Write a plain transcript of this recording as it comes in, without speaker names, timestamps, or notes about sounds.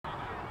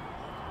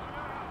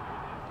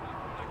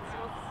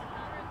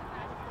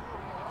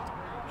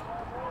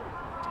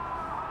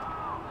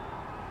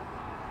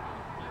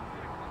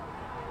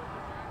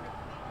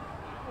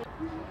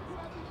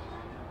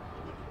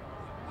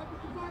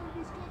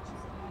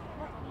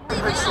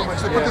Thanks so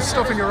much. They put this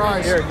stuff in your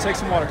eyes. Here, take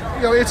some water.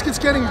 You know, it's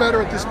getting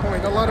better at this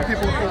point. A lot of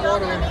people put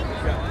water in.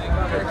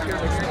 Yeah. Here,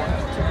 take some water.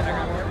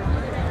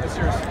 That's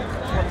yours.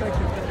 Well, thank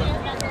you.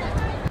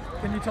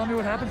 Can you tell me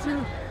what happened to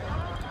you?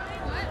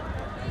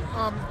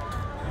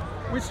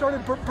 We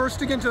started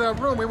bursting into that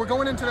room. We were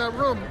going into that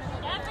room,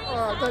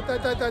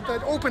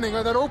 that opening,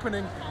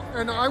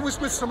 and I was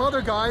with some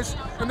other guys,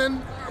 and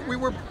then we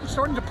were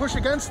starting to push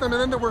against them,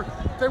 and then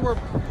they were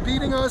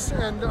beating us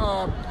and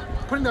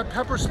putting that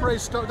pepper spray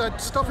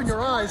that stuff in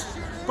your eyes.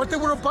 But there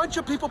were a bunch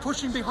of people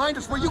pushing behind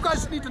us. Well, you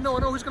guys need to know. I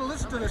know who's going to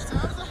listen to this.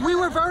 We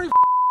were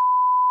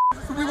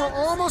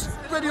almost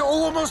ready,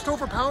 almost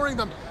overpowering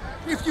them.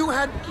 If you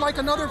had like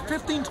another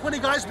 15, 20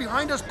 guys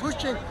behind us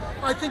pushing,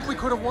 I think we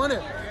could have won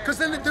it. Because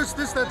then there's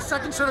that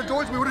second set of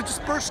doors, we would have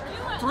just burst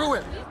through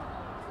it.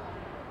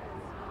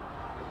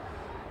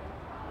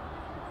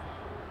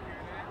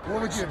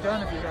 What would you have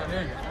done if you got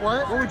in?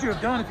 What? What would you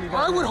have done if you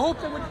got in? I would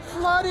hope they would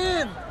flood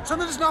in, so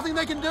there's nothing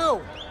they can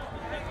do.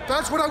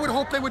 That's what I would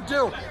hope they would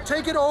do.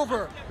 Take it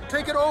over,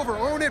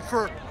 own it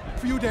for a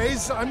few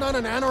days. I'm not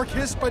an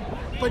anarchist, but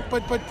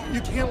you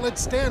can't let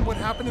stand what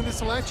happened in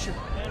this election.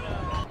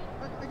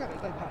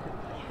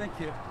 Thank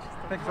you.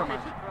 Thank you so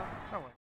much.